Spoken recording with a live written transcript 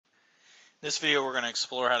This video we're going to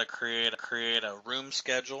explore how to create a room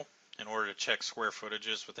schedule in order to check square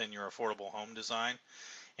footages within your affordable home design.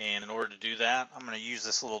 And in order to do that, I'm going to use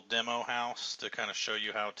this little demo house to kind of show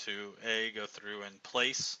you how to go through and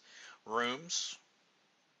place rooms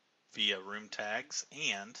via room tags,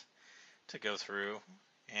 and to go through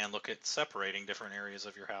and look at separating different areas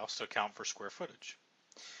of your house to account for square footage.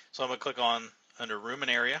 So I'm going to click on under room and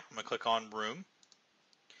area. I'm going to click on room.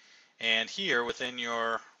 And here within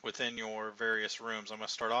your various rooms, I'm going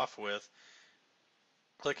to start off with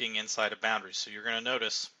clicking inside of boundaries. So you're going to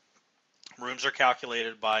notice rooms are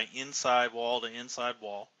calculated by inside wall to inside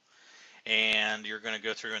wall, and you're going to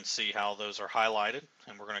go through and see how those are highlighted.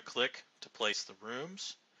 And we're going to click to place the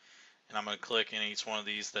rooms, and I'm going to click in each one of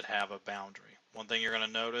these that have a boundary. One thing you're going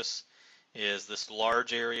to notice is this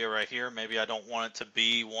large area right here. Maybe I don't want it to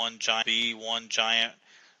be one giant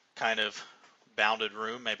kind of bounded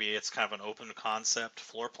room. Maybe it's kind of an open concept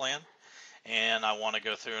floor plan, and I want to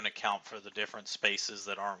go through and account for the different spaces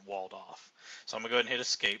that aren't walled off. So I'm going to go ahead and hit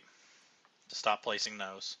escape to stop placing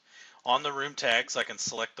those. On the room tags, I can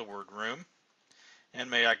select the word room, and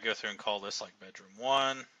maybe I can go through and call this like bedroom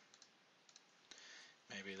 1.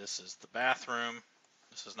 Maybe this is the bathroom.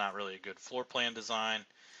 This is not really a good floor plan design,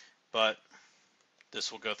 but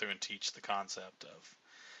this will go through and teach the concept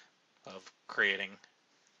of creating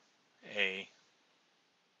a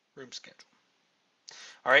room schedule.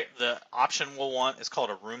 All right, the option we'll want is called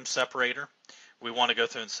a room separator. We want to go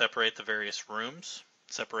through and separate the various rooms,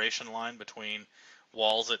 separation line between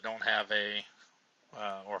walls that don't have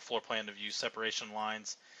or floor plan to view separation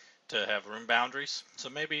lines to have room boundaries. So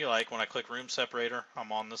maybe like when I click room separator,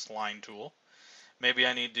 I'm on this line tool. Maybe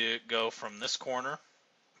I need to go from this corner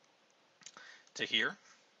to here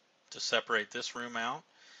to separate this room out.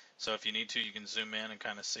 So if you need to, you can zoom in and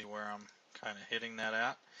kind of see where I'm kind of hitting that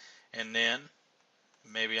at. And then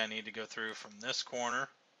maybe I need to go through from this corner.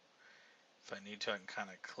 If I need to, I can kind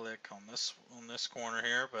of click on this corner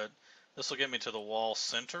here, but this will get me to the wall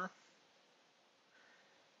center.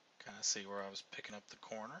 Kind of see where I was picking up the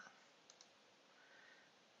corner.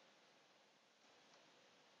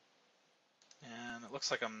 And it looks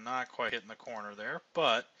like I'm not quite hitting the corner there,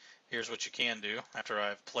 but here's what you can do after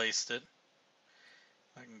I've placed it.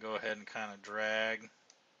 I can go ahead and kind of drag.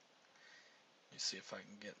 Let me see if I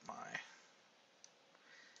can get my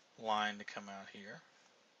line to come out here.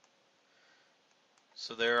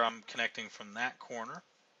 So there I'm connecting from that corner.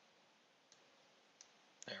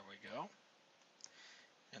 There we go.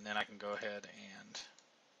 And then I can go ahead and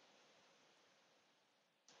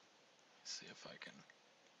see if I can.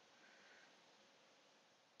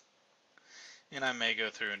 And I may go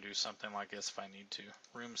through and do something like this if I need to.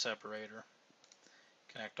 Room separator.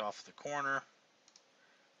 Connect off the corner.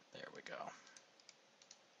 There we go.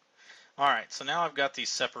 Alright, so now I've got these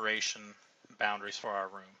separation boundaries for our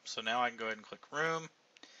room. So now I can go ahead and click room.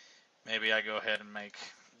 Maybe I go ahead and make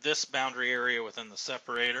this boundary area within the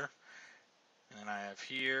separator. And then I have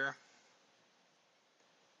here.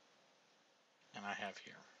 And I have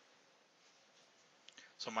here.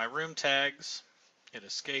 So my room tags, hit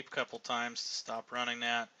escape a couple times to stop running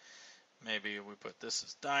that. Maybe we put this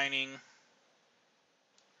as dining.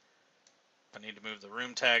 If I need to move the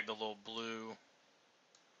room tag, the little blue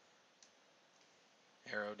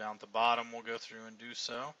arrow down at the bottom, we'll go through and do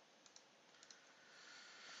so.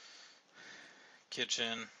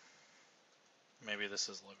 Kitchen, maybe this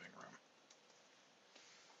is living room.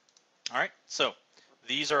 Alright, so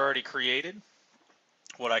these are already created.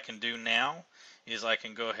 What I can do now is I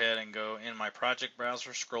can go ahead and go in my project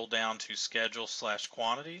browser, scroll down to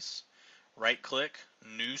schedule/quantities, right click,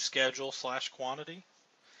 new schedule/quantity.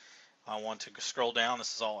 I want to scroll down,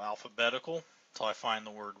 this is all alphabetical, until I find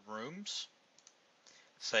the word rooms.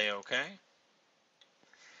 Say OK.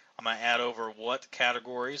 I'm going to add over what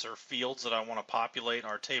categories or fields that I want to populate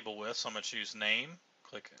our table with. So I'm going to choose name,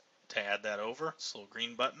 click to add that over, this little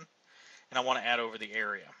green button, and I want to add over the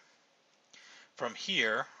area. From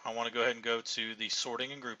here, I want to go ahead and go to the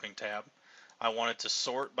sorting and grouping tab. I want it to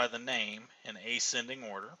sort by the name in ascending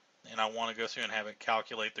order, and I want to go through and have it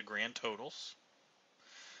calculate the grand totals.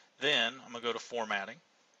 Then I'm going to go to formatting,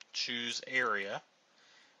 choose area,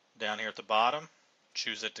 down here at the bottom,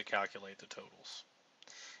 choose it to calculate the totals.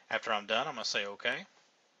 After I'm done, I'm going to say OK.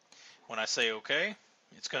 When I say OK,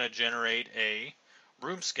 it's going to generate a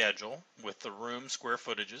room schedule with the room square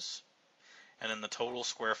footages and then the total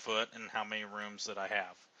square foot and how many rooms that I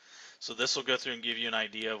have. So this will go through and give you an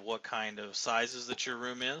idea of what kind of sizes that your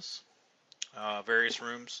room is, various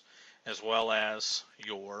rooms, as well as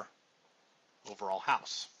your overall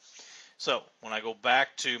house. So when I go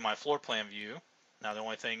back to my floor plan view, now the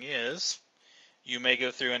only thing is You may go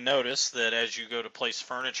through and notice that as you go to place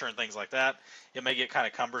furniture and things like that, it may get kind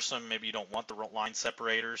of cumbersome. Maybe you don't want the line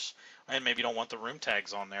separators, and maybe you don't want the room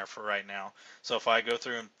tags on there for right now. So if I go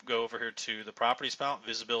through and go over here to the property spout,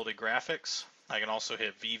 visibility graphics, I can also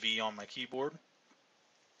hit VV on my keyboard.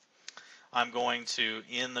 I'm going to,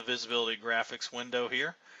 in the visibility graphics window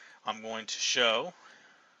here, I'm going to show,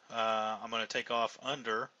 I'm going to take off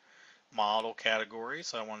under model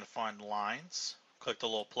categories. I want to find lines. Click the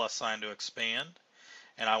little plus sign to expand,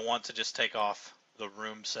 and I want to just take off the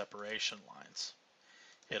room separation lines.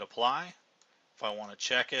 Hit apply. If I want to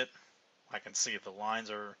check it, I can see if the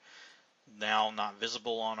lines are now not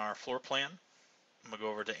visible on our floor plan. I'm going to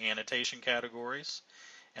go over to annotation categories,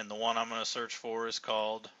 and the one I'm going to search for is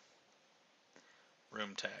called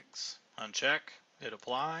room tags. Uncheck, hit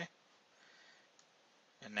apply,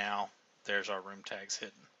 and now there's our room tags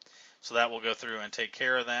hidden. So that will go through and take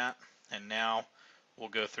care of that, and now we'll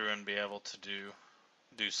go through and be able to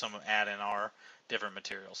do some add in our different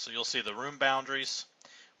materials. So you'll see the room boundaries.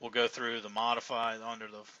 We'll go through the modify under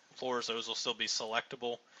the floors. Those will still be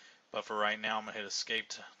selectable, but for right now I'm going to hit escape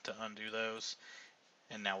to undo those,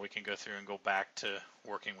 and now we can go through and go back to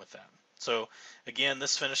working with that. So again,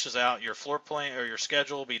 this finishes out your floor plan, or your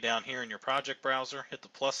schedule will be down here in your project browser. Hit the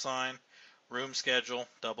plus sign, room schedule,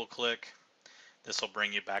 double click. This will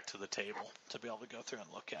bring you back to the table to be able to go through and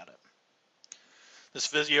look at it. This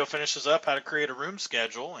video finishes up how to create a room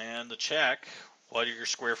schedule and to check what are your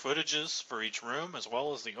square footages for each room, as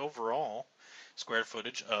well as the overall square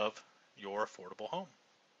footage of your affordable home.